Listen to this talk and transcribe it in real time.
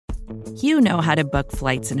You know how to book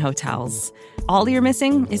flights and hotels. All you're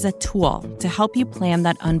missing is a tool to help you plan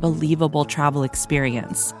that unbelievable travel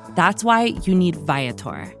experience. That's why you need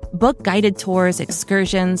Viator. Book guided tours,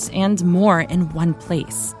 excursions, and more in one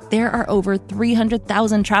place. There are over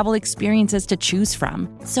 300,000 travel experiences to choose from,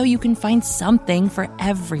 so you can find something for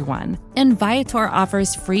everyone. And Viator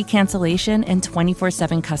offers free cancellation and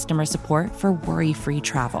 24/7 customer support for worry-free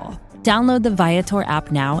travel. Download the Viator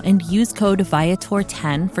app now and use code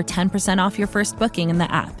Viator10 for 10% off your first booking in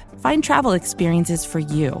the app. Find travel experiences for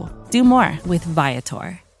you. Do more with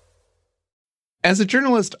Viator. As a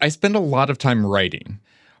journalist, I spend a lot of time writing.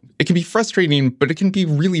 It can be frustrating, but it can be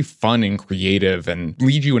really fun and creative and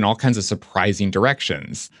lead you in all kinds of surprising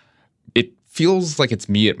directions. It feels like it's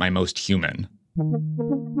me at my most human.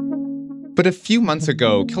 But a few months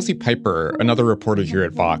ago, Kelsey Piper, another reporter here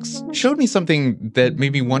at Vox, showed me something that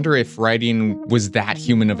made me wonder if writing was that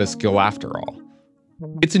human of a skill after all.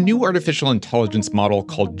 It's a new artificial intelligence model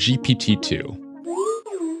called GPT-2.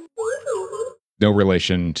 No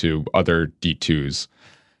relation to other D2s.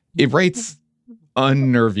 It writes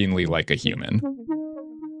unnervingly like a human.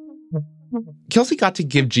 Kelsey got to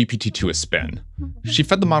give GPT-2 a spin. She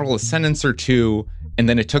fed the model a sentence or two, and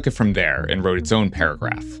then it took it from there and wrote its own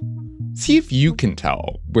paragraph. See if you can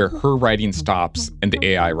tell where her writing stops and the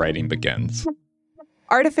AI writing begins.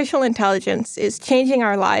 Artificial intelligence is changing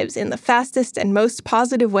our lives in the fastest and most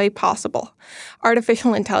positive way possible.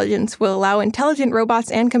 Artificial intelligence will allow intelligent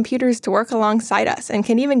robots and computers to work alongside us and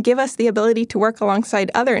can even give us the ability to work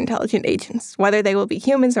alongside other intelligent agents, whether they will be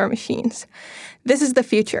humans or machines. This is the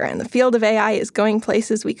future, and the field of AI is going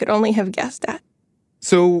places we could only have guessed at.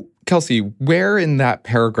 So, Kelsey, where in that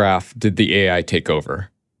paragraph did the AI take over?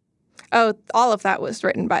 Oh, all of that was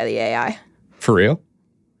written by the AI. For real?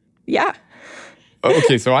 Yeah.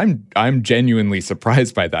 Okay, so I'm genuinely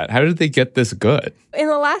surprised by that. How did they get this good? In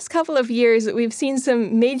the last couple of years, we've seen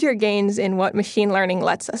some major gains in what machine learning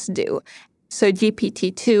lets us do. So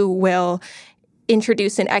GPT-2 will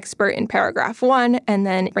introduce an expert in paragraph 1 and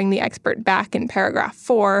then bring the expert back in paragraph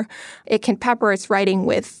 4. It can pepper its writing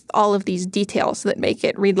with all of these details that make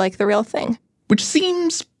it read like the real thing. Which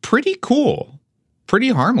seems pretty cool. Pretty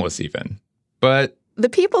harmless even. But the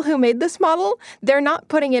people who made this model, they're not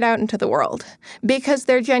putting it out into the world because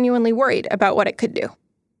they're genuinely worried about what it could do.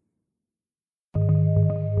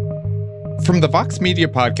 From the Vox Media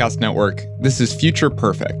Podcast Network, this is Future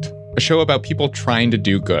Perfect, a show about people trying to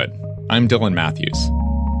do good. I'm Dylan Matthews.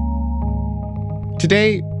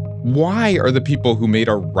 Today, why are the people who made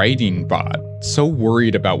a writing bot so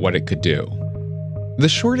worried about what it could do? The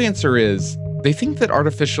short answer is they think that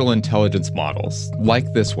artificial intelligence models,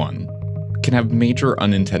 like this one, can have major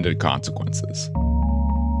unintended consequences.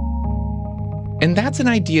 And that's an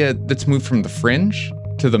idea that's moved from the fringe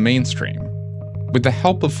to the mainstream, with the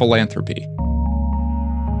help of philanthropy.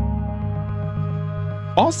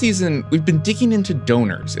 All season, we've been digging into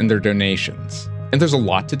donors and their donations, and there's a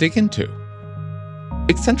lot to dig into.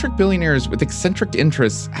 Eccentric billionaires with eccentric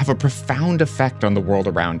interests have a profound effect on the world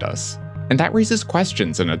around us, and that raises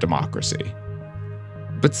questions in a democracy.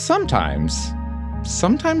 But sometimes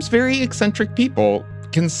very eccentric people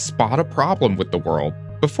can spot a problem with the world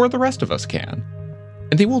before the rest of us can.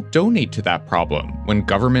 And they will donate to that problem when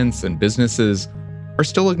governments and businesses are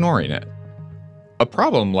still ignoring it. A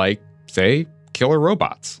problem like, say, killer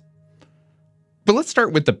robots. But let's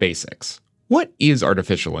start with the basics. What is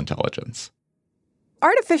artificial intelligence?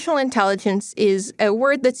 Artificial intelligence is a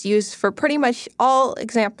word that's used for pretty much all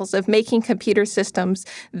examples of making computer systems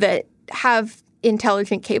that have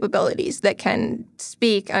intelligent capabilities that can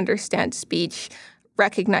speak, understand speech,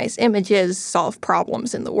 recognize images, solve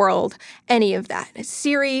problems in the world, any of that.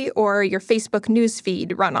 Siri or your Facebook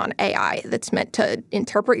newsfeed run on AI that's meant to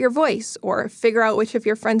interpret your voice or figure out which of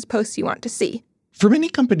your friends' posts you want to see. For many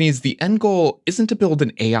companies, the end goal isn't to build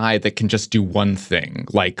an AI that can just do one thing,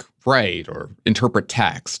 like write or interpret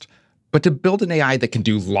text, but to build an AI that can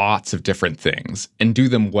do lots of different things and do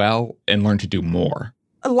them well and learn to do more.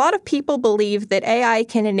 A lot of people believe that AI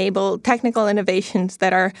can enable technical innovations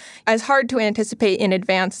that are as hard to anticipate in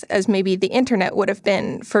advance as maybe the internet would have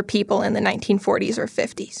been for people in the 1940s or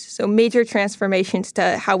 50s. So major transformations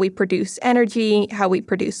to how we produce energy, how we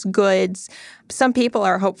produce goods. Some people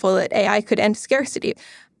are hopeful that AI could end scarcity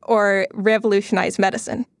or revolutionize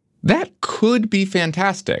medicine. That could be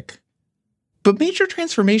fantastic. But major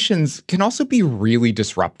transformations can also be really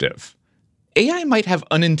disruptive. AI might have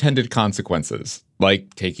unintended consequences,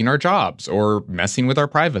 like taking our jobs or messing with our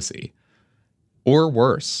privacy. Or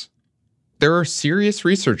worse, there are serious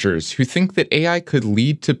researchers who think that AI could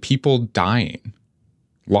lead to people dying.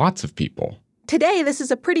 Lots of people. today, this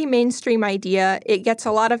is a pretty mainstream idea. It gets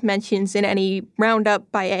a lot of mentions in any roundup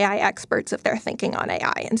by AI experts of their thinking on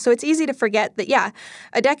AI. And so it's easy to forget that, yeah,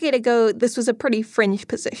 a decade ago, this was a pretty fringe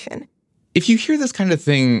position. If you hear this kind of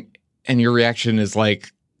thing and your reaction is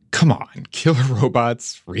like, come on, killer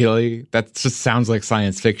robots, really? That just sounds like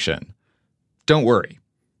science fiction. Don't worry.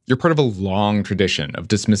 You're part of a long tradition of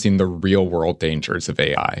dismissing the real-world dangers of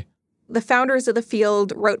AI. The founders of the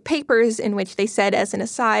field wrote papers in which they said, as an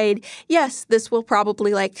aside, yes, this will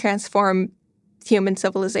probably transform human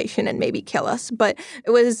civilization and maybe kill us. But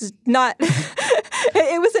it was not,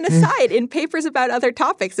 it was an aside in papers about other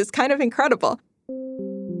topics. It's kind of incredible.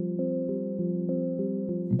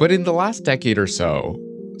 But in the last decade or so,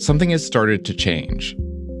 something has started to change.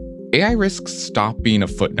 AI risks stopped being a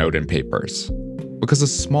footnote in papers because a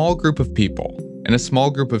small group of people and a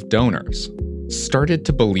small group of donors started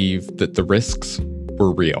to believe that the risks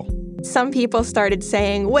were real. Some people started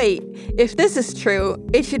saying, wait, if this is true,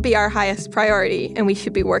 it should be our highest priority and we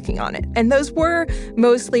should be working on it. And those were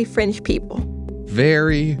mostly fringe people.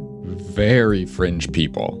 Very, very fringe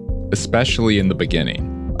people, especially in the beginning.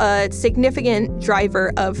 A significant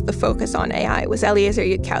driver of the focus on AI was Eliezer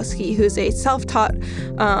Yudkowsky, who's a self-taught...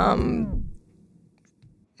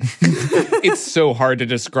 It's so hard to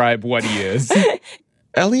describe what he is.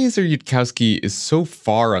 Eliezer Yudkowsky is so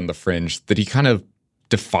far on the fringe that he kind of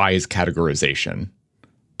defies categorization.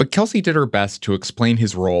 But Kelsey did her best to explain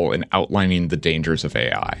his role in outlining the dangers of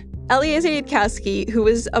AI. Eliezer Yudkowsky, who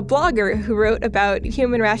was a blogger who wrote about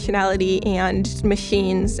human rationality and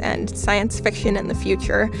machines and science fiction in the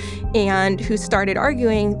future, and who started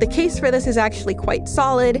arguing the case for this is actually quite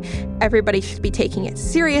solid. Everybody should be taking it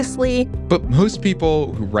seriously. But most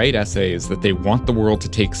people who write essays that they want the world to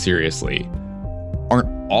take seriously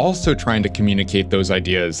aren't also trying to communicate those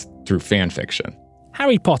ideas through fan fiction.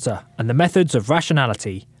 Harry Potter and the Methods of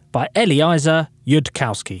Rationality by Eliezer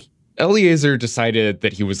Yudkowsky. Eliezer decided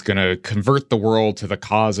that he was going to convert the world to the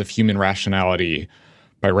cause of human rationality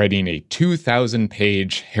by writing a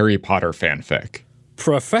 2,000-page Harry Potter fanfic.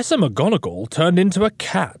 Professor McGonagall turned into a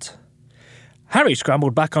cat. Harry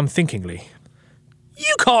scrambled back unthinkingly.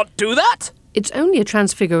 You can't do that! It's only a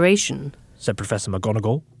transfiguration, said Professor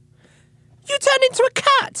McGonagall. You turned into a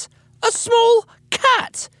cat! A small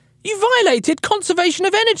cat! You violated conservation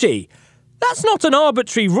of energy! That's not an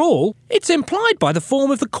arbitrary rule. It's implied by the form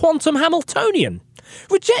of the quantum Hamiltonian.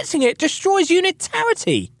 Rejecting it destroys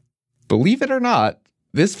unitarity. Believe it or not,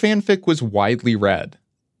 this fanfic was widely read.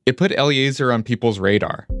 It put Eliezer on people's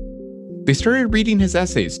radar. They started reading his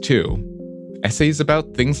essays, too. Essays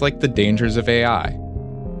about things like the dangers of AI.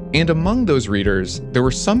 And among those readers, there were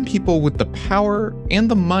some people with the power and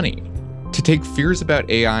the money to take fears about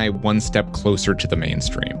AI one step closer to the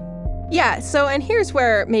mainstream. Yeah, and here's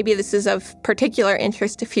where maybe this is of particular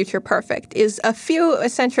interest to Future Perfect, is a few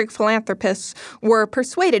eccentric philanthropists were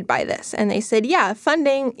persuaded by this. And they said, yeah,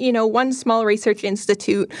 funding, one small research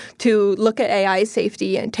institute to look at AI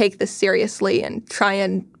safety and take this seriously and try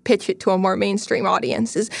and pitch it to a more mainstream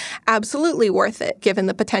audience is absolutely worth it, given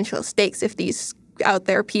the potential stakes if these out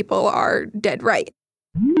there people are dead right.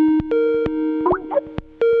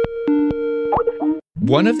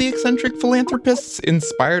 One of the eccentric philanthropists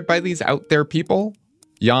inspired by these out there people,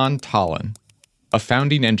 Jan Tallinn, a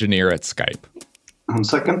founding engineer at Skype. 1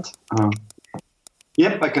 second.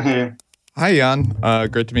 Yep, I can hear you. Hi, Jan.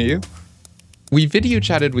 Great to meet you. We video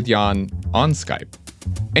chatted with Jan on Skype,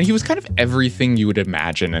 and he was kind of everything you would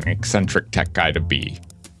imagine an eccentric tech guy to be.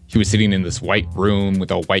 He was sitting in this white room with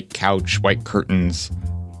a white couch, white curtains.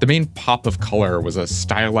 The main pop of color was a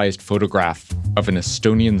stylized photograph of an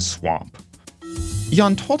Estonian swamp.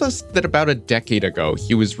 Jan told us that about a decade ago,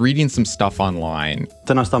 he was reading some stuff online.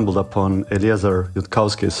 Then I stumbled upon Eliezer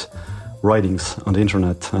Yudkowsky's writings on the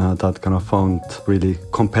internet that kind of found really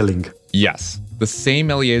compelling. Yes, the same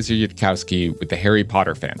Eliezer Yudkowsky with the Harry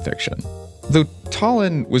Potter fanfiction. Though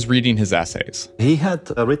Tallinn was reading his essays. He had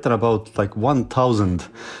written about 1,000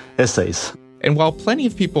 essays. And while plenty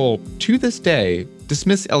of people, to this day,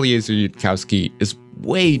 dismiss Eliezer Yudkowsky as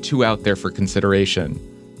way too out there for consideration,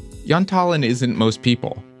 Jan Tallinn isn't most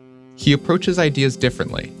people. He approaches ideas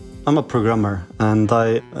differently. I'm a programmer, and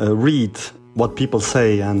I read what people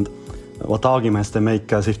say and what arguments they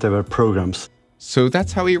make as if they were programs. So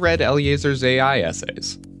that's how he read Eliezer's AI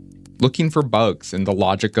essays, looking for bugs in the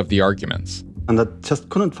logic of the arguments. And I just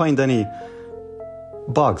couldn't find any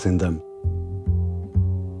bugs in them.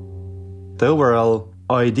 The overall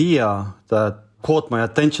idea that caught my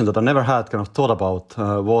attention that I never had kind of thought about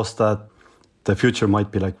was that the future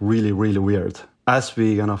might be really, really weird. As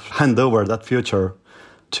we kind of hand over that future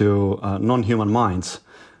to non-human minds,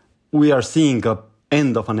 we are seeing the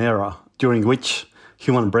end of an era during which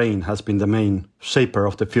human brain has been the main shaper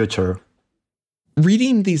of the future.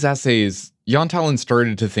 Reading these essays, Jaan Tallinn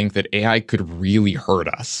started to think that AI could really hurt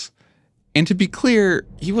us. And to be clear,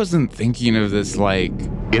 he wasn't thinking of this like...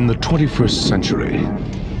 In the 21st century,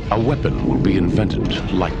 a weapon will be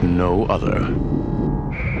invented like no other.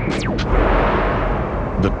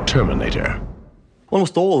 The Terminator.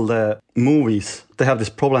 Almost all the movies, they have this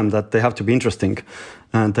problem that they have to be interesting,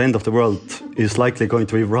 and the end of the world is likely going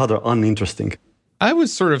to be rather uninteresting. I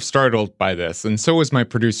was sort of startled by this, and so was my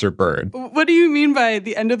producer, Bird. What do you mean by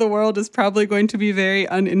the end of the world is probably going to be very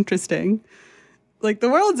uninteresting? Like, the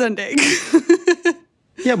world's ending.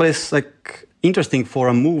 Yeah, but it's like interesting for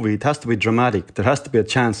a movie. It has to be dramatic. There has to be a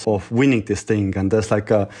chance of winning this thing, and there's like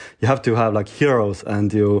you have to have like heroes,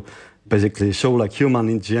 and you basically show like human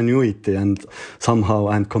ingenuity and somehow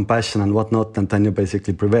and compassion and whatnot, and then you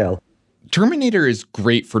basically prevail. Terminator is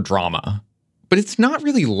great for drama, but it's not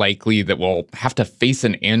really likely that we'll have to face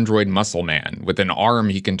an android muscle man with an arm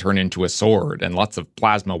he can turn into a sword and lots of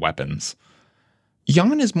plasma weapons.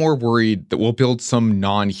 Jaan is more worried that we'll build some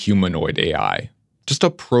non-humanoid AI, just a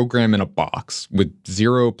program in a box with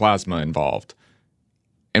zero plasma involved,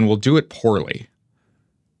 and we'll do it poorly.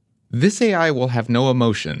 This AI will have no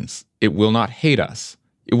emotions. It will not hate us.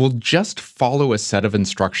 It will just follow a set of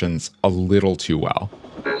instructions a little too well.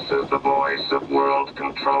 This is the voice of world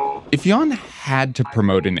control. If Jaan had to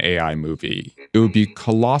promote an AI movie, it would be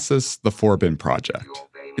Colossus: The Forbin Project.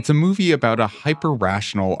 It's a movie about a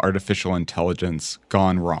hyper-rational artificial intelligence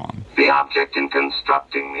gone wrong. The object in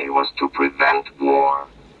constructing me was to prevent war.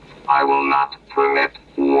 I will not permit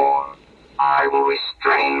war. I will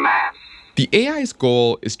restrain mass. The AI's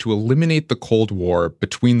goal is to eliminate the Cold War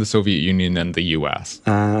between the Soviet Union and the US.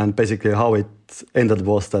 And basically how it ended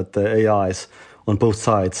was that the AIs on both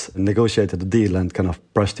sides negotiated a deal and kind of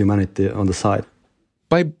brushed humanity on the side.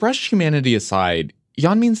 By brush humanity aside,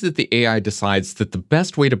 Jaan means that the AI decides that the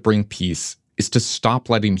best way to bring peace is to stop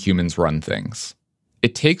letting humans run things.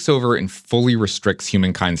 It takes over and fully restricts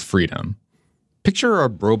humankind's freedom. Picture a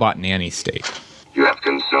robot nanny state. You have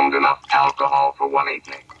consumed enough alcohol for one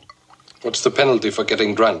evening. What's the penalty for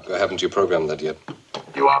getting drunk, or haven't you programmed that yet?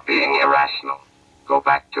 You are being irrational. Go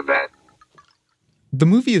back to bed. The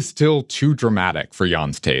movie is still too dramatic for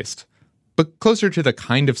Jaan's taste, but closer to the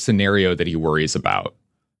kind of scenario that he worries about.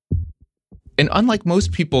 And unlike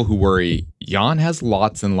most people who worry, Jaan has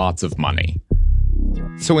lots and lots of money.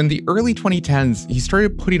 So in the early 2010s, he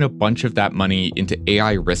started putting a bunch of that money into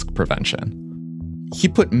AI risk prevention. He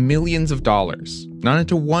put millions of dollars, not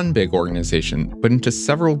into one big organization, but into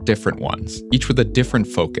several different ones, each with a different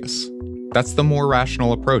focus. That's the more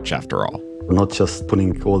rational approach, after all. Not just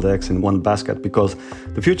putting all the eggs in one basket, because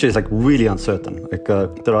the future is like really uncertain. Like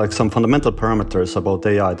there are like some fundamental parameters about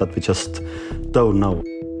AI that we just don't know.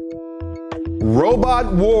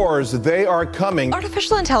 Robot wars, they are coming.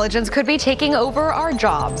 Artificial intelligence could be taking over our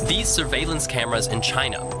jobs. These surveillance cameras in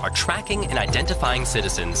China are tracking and identifying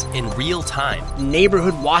citizens in real time.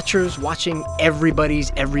 Neighborhood watchers watching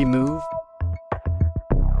everybody's every move.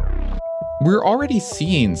 We're already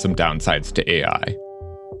seeing some downsides to AI.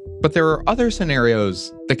 But there are other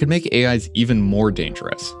scenarios that could make AIs even more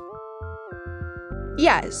dangerous.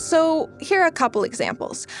 Yeah, so here are a couple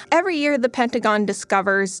examples. Every year, the Pentagon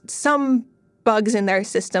discovers some bugs in their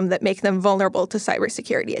system that make them vulnerable to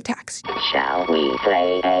cybersecurity attacks. Shall we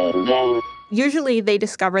play a game? Usually they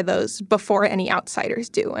discover those before any outsiders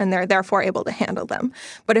do, and they're therefore able to handle them.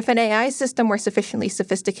 But if an AI system were sufficiently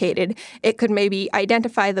sophisticated, it could maybe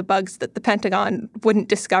identify the bugs that the Pentagon wouldn't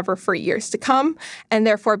discover for years to come, and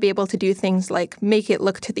therefore be able to do things like make it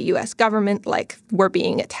look to the U.S. government like we're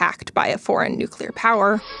being attacked by a foreign nuclear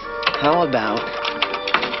power. How about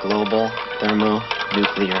global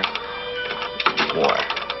thermonuclear war?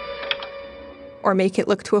 Or make it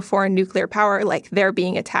look to a foreign nuclear power like they're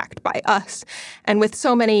being attacked by us. And with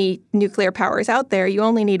so many nuclear powers out there, you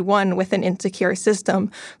only need one with an insecure system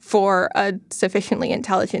for a sufficiently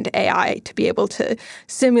intelligent AI to be able to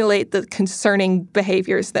simulate the concerning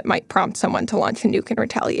behaviors that might prompt someone to launch a nuke in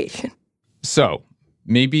retaliation. So,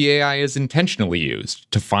 maybe AI is intentionally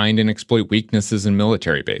used to find and exploit weaknesses in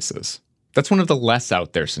military bases. That's one of the less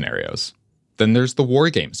out there scenarios. Then there's the War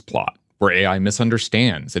Games plot, where AI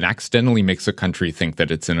misunderstands and accidentally makes a country think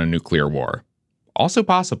that it's in a nuclear war. Also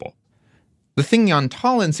possible. The thing Jaan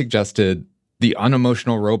Tallinn suggested, the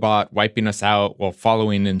unemotional robot wiping us out while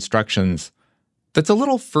following instructions, that's a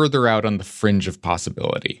little further out on the fringe of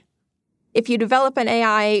possibility. If you develop an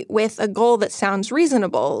AI with a goal that sounds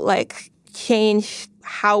reasonable, like change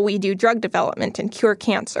how we do drug development and cure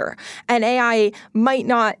cancer. And AI might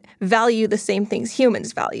not value the same things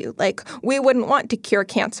humans value. Like, we wouldn't want to cure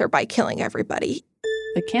cancer by killing everybody.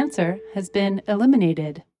 The cancer has been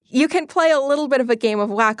eliminated. You can play a little bit of a game of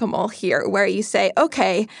whack-a-mole here where you say,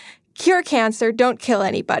 okay, cure cancer, don't kill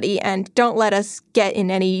anybody, and don't let us get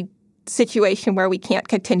in any situation where we can't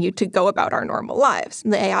continue to go about our normal lives.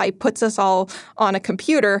 And the AI puts us all on a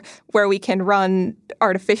computer where we can run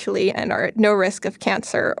artificially and are at no risk of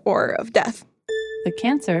cancer or of death. The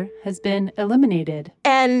cancer has been eliminated.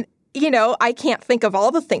 And, you know, I can't think of all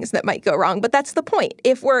the things that might go wrong, but that's the point.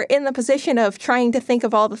 If we're in the position of trying to think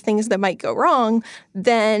of all the things that might go wrong,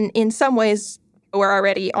 then in some ways we're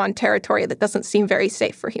already on territory that doesn't seem very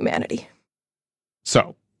safe for humanity.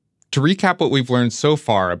 So, to recap what we've learned so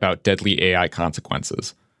far about deadly AI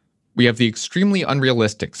consequences, we have the extremely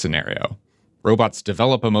unrealistic scenario. Robots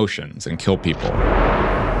develop emotions and kill people.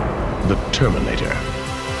 The Terminator.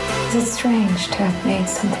 Is it strange to have made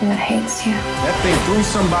something that hates you? That thing threw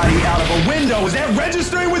somebody out of a window. Is that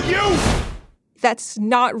registering with you? That's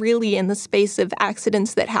not really in the space of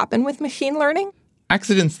accidents that happen with machine learning.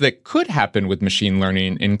 Accidents that could happen with machine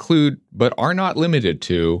learning include, but are not limited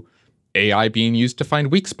to, AI being used to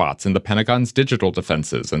find weak spots in the Pentagon's digital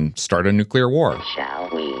defenses and start a nuclear war. Shall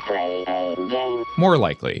we play a game? More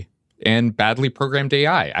likely. And badly programmed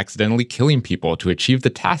AI accidentally killing people to achieve the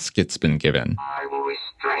task it's been given. I will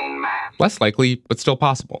restrain man. Less likely, but still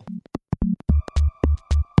possible.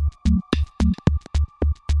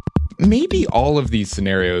 Maybe all of these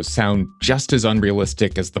scenarios sound just as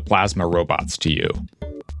unrealistic as the plasma robots to you.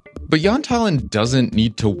 But Jaan Tallinn doesn't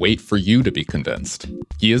need to wait for you to be convinced.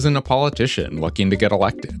 He isn't a politician looking to get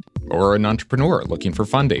elected, or an entrepreneur looking for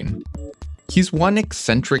funding. He's one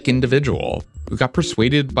eccentric individual who got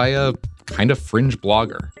persuaded by a kind of fringe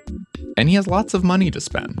blogger. And he has lots of money to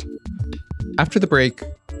spend. After the break,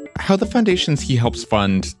 how the foundations he helps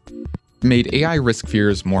fund made AI risk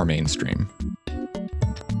fears more mainstream.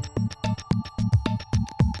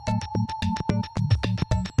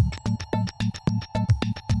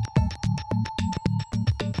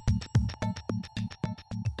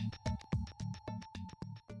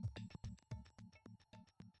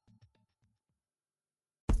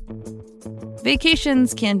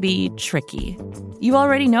 Vacations can be tricky. You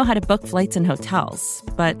already know how to book flights and hotels,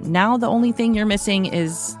 but now the only thing you're missing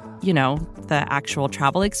is, you know, the actual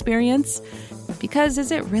travel experience. Because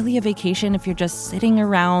is it really a vacation if you're just sitting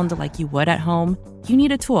around like you would at home? You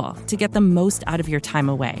need a tool to get the most out of your time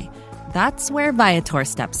away. That's where Viator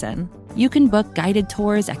steps in. You can book guided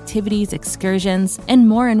tours, activities, excursions, and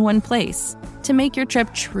more in one place to make your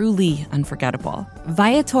trip truly unforgettable.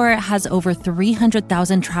 Viator has over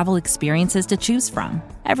 300,000 travel experiences to choose from.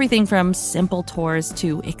 Everything from simple tours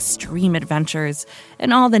to extreme adventures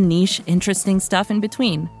and all the niche, interesting stuff in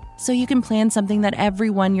between. So you can plan something that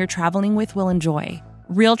everyone you're traveling with will enjoy.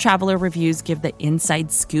 Real traveler reviews give the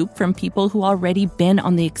inside scoop from people who already been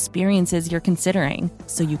on the experiences you're considering,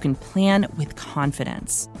 so you can plan with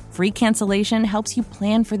confidence. Free cancellation helps you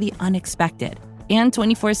plan for the unexpected. And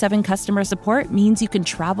 24/7 customer support means you can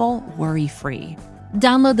travel worry-free.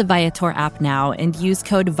 Download the Viator app now and use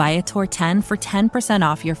code Viator10 for 10%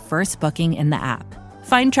 off your first booking in the app.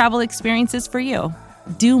 Find travel experiences for you.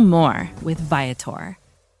 Do more with Viator.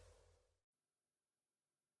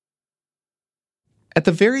 At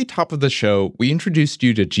the very top of the show, we introduced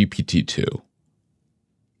you to GPT-2.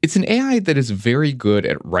 It's an AI that is very good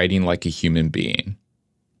at writing like a human being.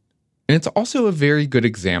 And it's also a very good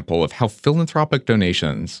example of how philanthropic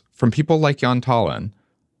donations from people like Jaan Tallinn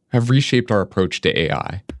have reshaped our approach to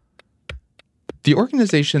AI. The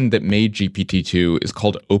organization that made GPT-2 is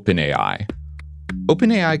called OpenAI.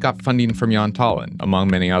 OpenAI got funding from Jaan Tallinn, among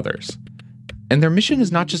many others. And their mission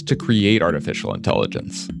is not just to create artificial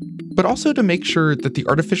intelligence, but also to make sure that the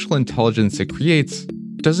artificial intelligence it creates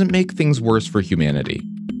doesn't make things worse for humanity.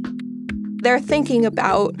 They're thinking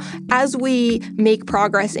about, as we make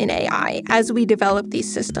progress in AI, as we develop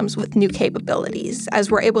these systems with new capabilities, as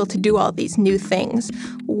we're able to do all these new things,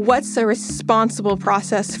 what's a responsible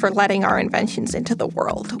process for letting our inventions into the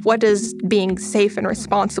world? What does being safe and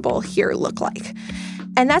responsible here look like?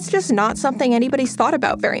 And that's just not something anybody's thought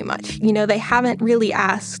about very much. You know, they haven't really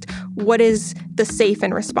asked, what is the safe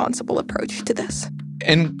and responsible approach to this?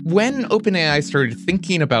 And when OpenAI started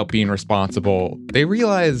thinking about being responsible, they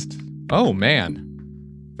realized, oh man,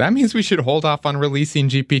 that means we should hold off on releasing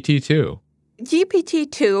GPT-2.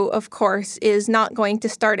 GPT-2, of course, is not going to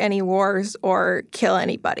start any wars or kill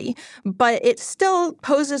anybody, but it still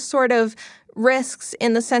poses sort of risks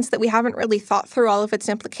in the sense that we haven't really thought through all of its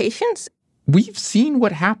implications. We've seen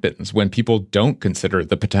what happens when people don't consider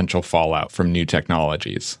the potential fallout from new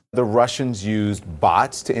technologies. The Russians used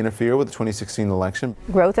bots to interfere with the 2016 election.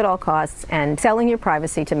 Growth at all costs and selling your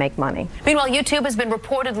privacy to make money. Meanwhile, YouTube has been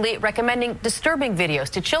reportedly recommending disturbing videos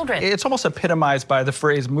to children. It's almost epitomized by the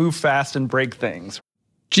phrase move fast and break things.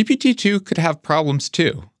 GPT-2 could have problems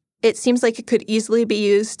too. It seems like it could easily be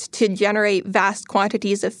used to generate vast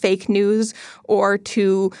quantities of fake news or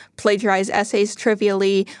to plagiarize essays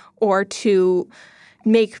trivially or to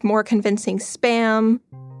make more convincing spam.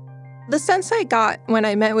 The sense I got when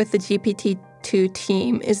I met with the GPT-2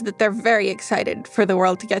 team is that they're very excited for the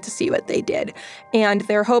world to get to see what they did. And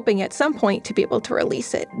they're hoping at some point to be able to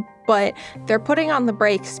release it. But they're putting on the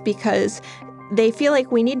brakes because they feel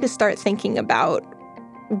like we need to start thinking about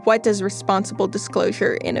what does responsible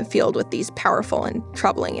disclosure in a field with these powerful and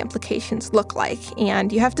troubling implications look like? And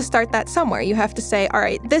you have to start that somewhere. You have to say, all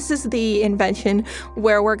right, this is the invention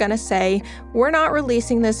where we're going to say, we're not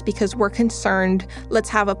releasing this because we're concerned. Let's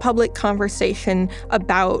have a public conversation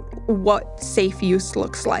about what safe use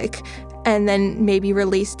looks like, and then maybe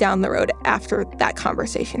release down the road after that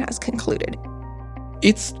conversation has concluded.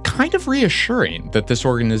 It's kind of reassuring that this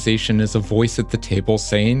organization is a voice at the table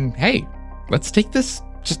saying, hey, let's take this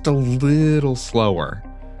just a little slower.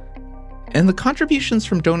 And the contributions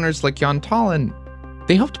from donors like Jan Tallinn,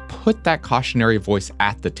 they helped put that cautionary voice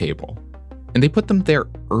at the table. And they put them there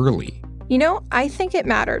early. You know, I think it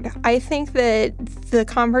mattered. I think that the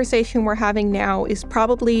conversation we're having now is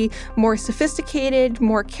probably more sophisticated,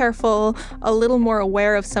 more careful, a little more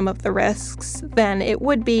aware of some of the risks than it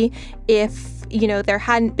would be if, there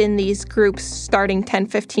hadn't been these groups starting 10,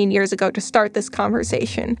 15 years ago to start this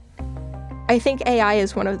conversation. I think AI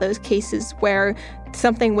is one of those cases where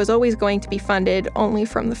something was always going to be funded only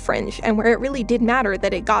from the fringe, and where it really did matter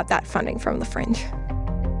that it got that funding from the fringe.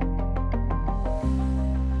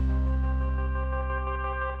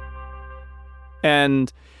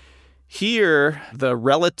 And here, the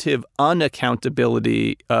relative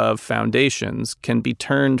unaccountability of foundations can be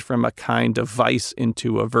turned from a kind of vice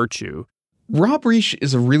into a virtue. Rob Reich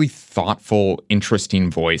is a really thoughtful,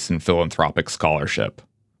 interesting voice in philanthropic scholarship.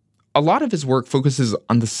 A lot of his work focuses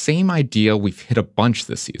on the same idea we've hit a bunch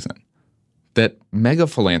this season, that mega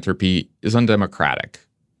philanthropy is undemocratic,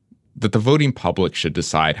 that the voting public should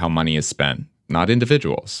decide how money is spent, not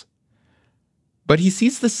individuals. But he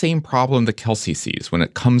sees the same problem that Kelsey sees when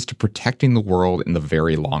it comes to protecting the world in the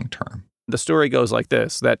very long term. The story goes like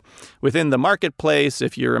this, that within the marketplace,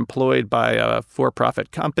 if you're employed by a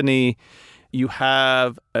for-profit company, you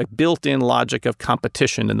have a built-in logic of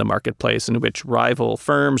competition in the marketplace in which rival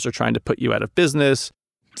firms are trying to put you out of business.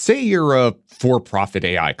 Say you're a for-profit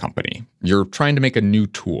AI company. You're trying to make a new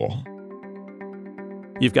tool.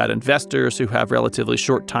 You've got investors who have relatively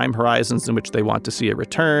short time horizons in which they want to see a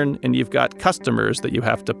return, and you've got customers that you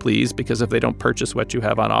have to please because if they don't purchase what you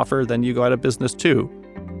have on offer, then you go out of business too.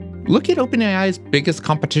 Look at OpenAI's biggest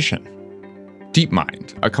competition,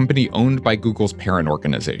 DeepMind, a company owned by Google's parent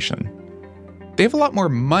organization. They have a lot more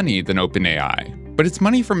money than OpenAI, but it's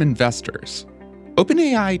money from investors.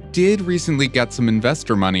 OpenAI did recently get some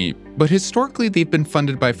investor money, but historically they've been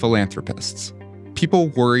funded by philanthropists, people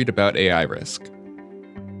worried about AI risk.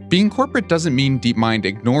 Being corporate doesn't mean DeepMind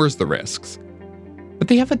ignores the risks, but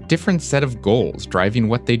they have a different set of goals driving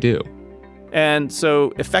what they do. And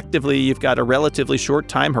so effectively, you've got a relatively short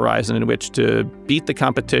time horizon in which to beat the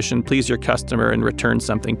competition, please your customer, and return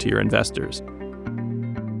something to your investors.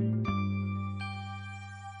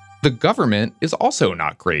 The government is also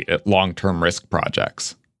not great at long-term risk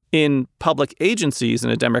projects. In public agencies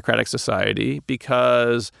in a democratic society,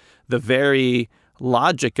 because the very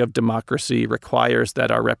logic of democracy requires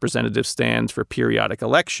that our representative stands for periodic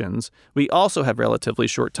elections, we also have relatively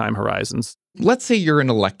short time horizons. Let's say you're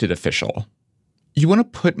an elected official. You want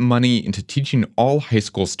to put money into teaching all high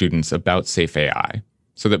school students about safe AI,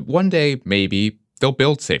 so that one day, maybe, they'll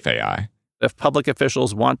build safe AI. If public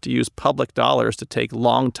officials want to use public dollars to take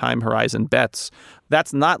long time horizon bets,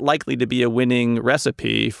 that's not likely to be a winning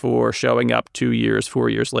recipe for showing up 2 years, 4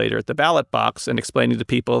 years later at the ballot box and explaining to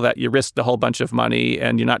people that you risked a whole bunch of money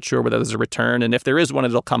and you're not sure whether there's a return. And if there is one,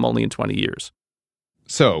 it'll come only in 20 years.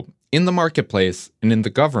 So in the marketplace and in the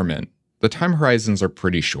government, the time horizons are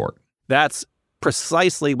pretty short. That's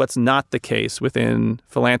precisely what's not the case within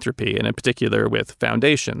philanthropy, and in particular with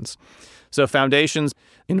foundations. So foundations,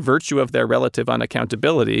 in virtue of their relative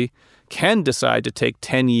unaccountability, can decide to take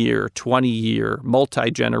 10-year, 20-year,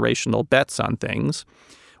 multi-generational bets on things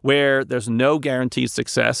where there's no guaranteed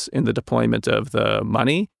success in the deployment of the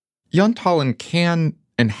money. Jan Tallinn can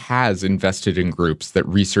and has invested in groups that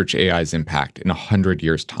research AI's impact in 100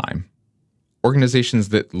 years' time. organizations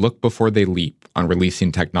that look before they leap on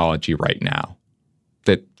releasing technology right now,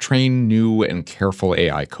 that train new and careful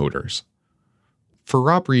AI coders. For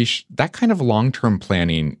Rob Reich, that kind of long-term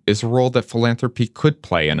planning is a role that philanthropy could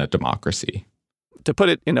play in a democracy. To put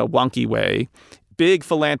it in a wonky way, big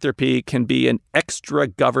philanthropy can be an extra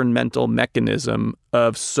governmental mechanism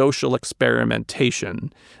of social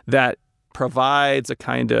experimentation that provides a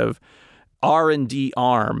kind of R&D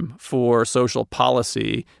arm for social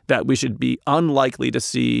policy that we should be unlikely to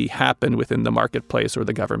see happen within the marketplace or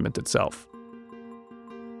the government itself.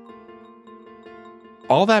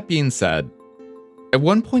 All that being said, at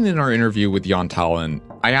one point in our interview with Jaan Tallinn,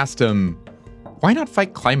 I asked him, why not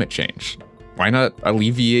fight climate change? Why not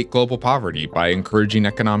alleviate global poverty by encouraging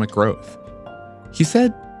economic growth? He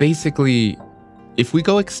said, basically, if we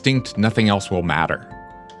go extinct, nothing else will matter.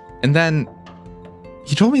 And then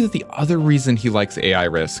he told me that the other reason he likes AI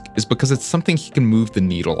Risk is because it's something he can move the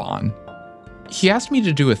needle on. He asked me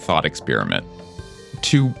to do a thought experiment,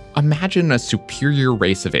 to imagine a superior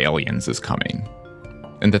race of aliens is coming,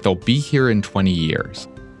 and that they'll be here in 20 years.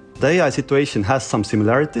 The AI situation has some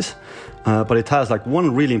similarities, but it has like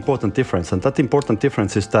one really important difference, and that important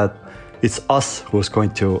difference is that it's us who's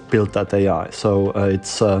going to build that AI. So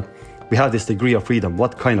we have this degree of freedom,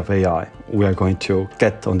 what kind of AI we are going to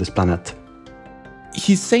get on this planet.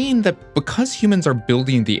 He's saying that because humans are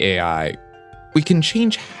building the AI, we can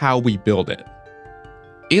change how we build it.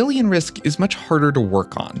 Alien Risk is much harder to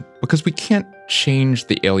work on because we can't change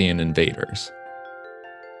the alien invaders.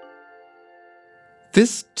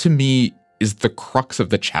 This, to me, is the crux of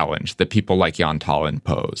the challenge that people like Jaan Tallinn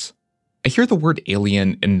pose. I hear the word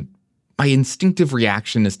alien, and my instinctive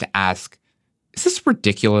reaction is to ask, is this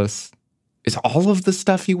ridiculous? Is all of the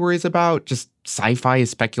stuff he worries about just sci-fi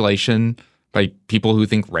speculation by people who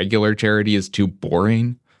think regular charity is too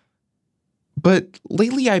boring? But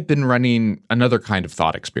lately I've been running another kind of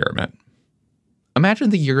thought experiment. Imagine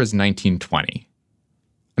the year is 1920.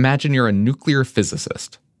 Imagine you're a nuclear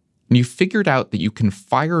physicist, and you figured out that you can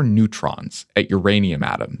fire neutrons at uranium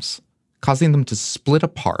atoms, causing them to split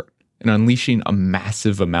apart and unleashing a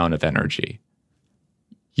massive amount of energy.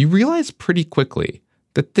 You realize pretty quickly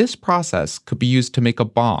that this process could be used to make a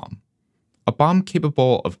bomb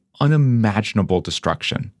capable of unimaginable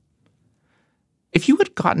destruction. If you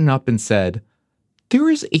had gotten up and said, there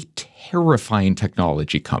is a terrifying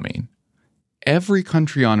technology coming, every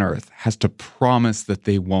country on Earth has to promise that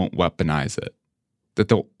they won't weaponize it, that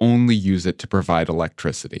they'll only use it to provide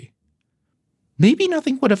electricity, maybe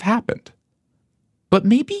nothing would have happened. But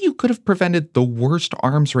maybe you could have prevented the worst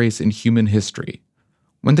arms race in human history,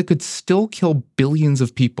 when they could still kill billions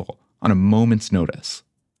of people on a moment's notice.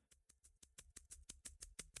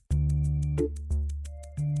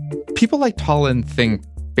 People like Tallinn think,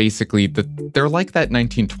 basically, that they're like that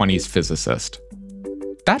 1920s physicist.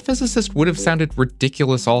 That physicist would have sounded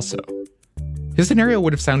ridiculous also. His scenario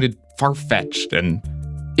would have sounded far-fetched, and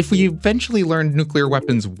if we eventually learned nuclear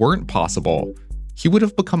weapons weren't possible, he would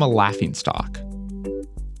have become a laughingstock.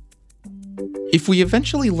 If we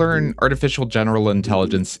eventually learn artificial general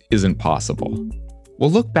intelligence isn't possible, we'll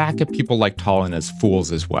look back at people like Tallinn as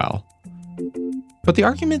fools as well. But the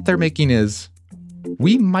argument they're making is,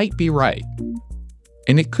 we might be right,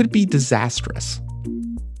 and it could be disastrous.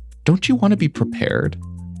 Don't you want to be prepared?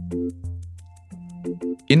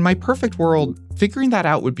 In my perfect world, figuring that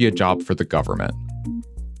out would be a job for the government.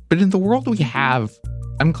 But in the world we have,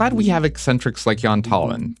 I'm glad we have eccentrics like Jaan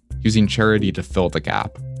Tallinn using charity to fill the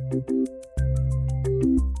gap.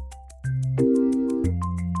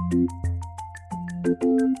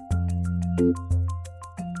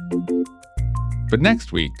 But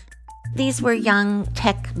next week, these were young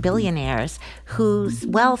tech billionaires whose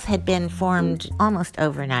wealth had been formed almost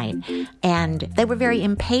overnight, and they were very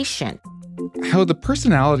impatient. How the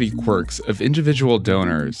personality quirks of individual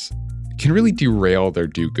donors can really derail their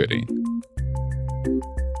do-gooding.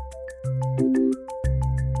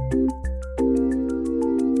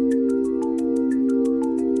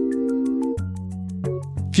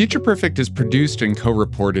 Future Perfect is produced and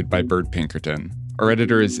co-reported by Byrd Pinkerton. Our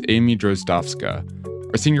editor is Amy Drozdowska.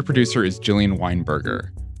 Our senior producer is Jillian Weinberger.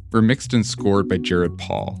 We're mixed and scored by Jared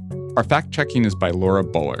Paul. Our fact-checking is by Laura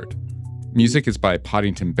Bullard. Music is by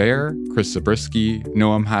Poddington Bear, Chris Zabriskie,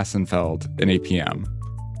 Noam Hassenfeld, and APM.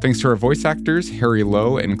 Thanks to our voice actors, Harry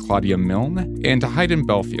Lowe and Claudia Milne, and to Hayden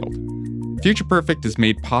Belfield. Future Perfect is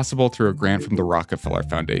made possible through a grant from the Rockefeller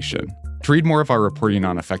Foundation. To read more of our reporting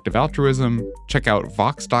on effective altruism, check out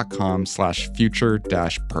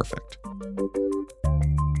vox.com/future-perfect.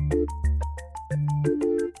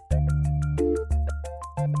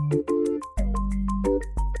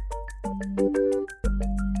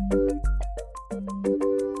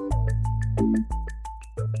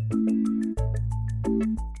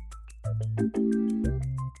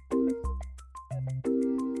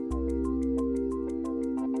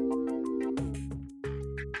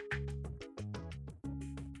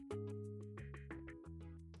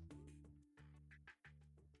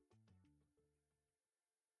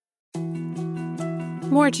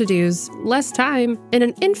 More to-dos, less time, and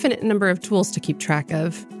an infinite number of tools to keep track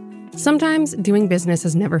of. Sometimes doing business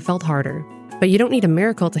has never felt harder, but you don't need a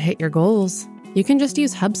miracle to hit your goals. You can just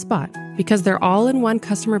use HubSpot, because their all-in-one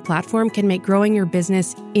customer platform can make growing your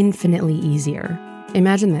business infinitely easier.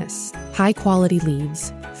 Imagine this: high-quality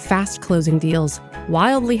leads, fast closing deals,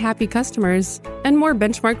 wildly happy customers, and more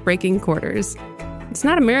benchmark-breaking quarters. It's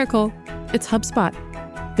not a miracle, it's HubSpot.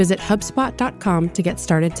 Visit HubSpot.com to get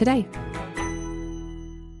started today.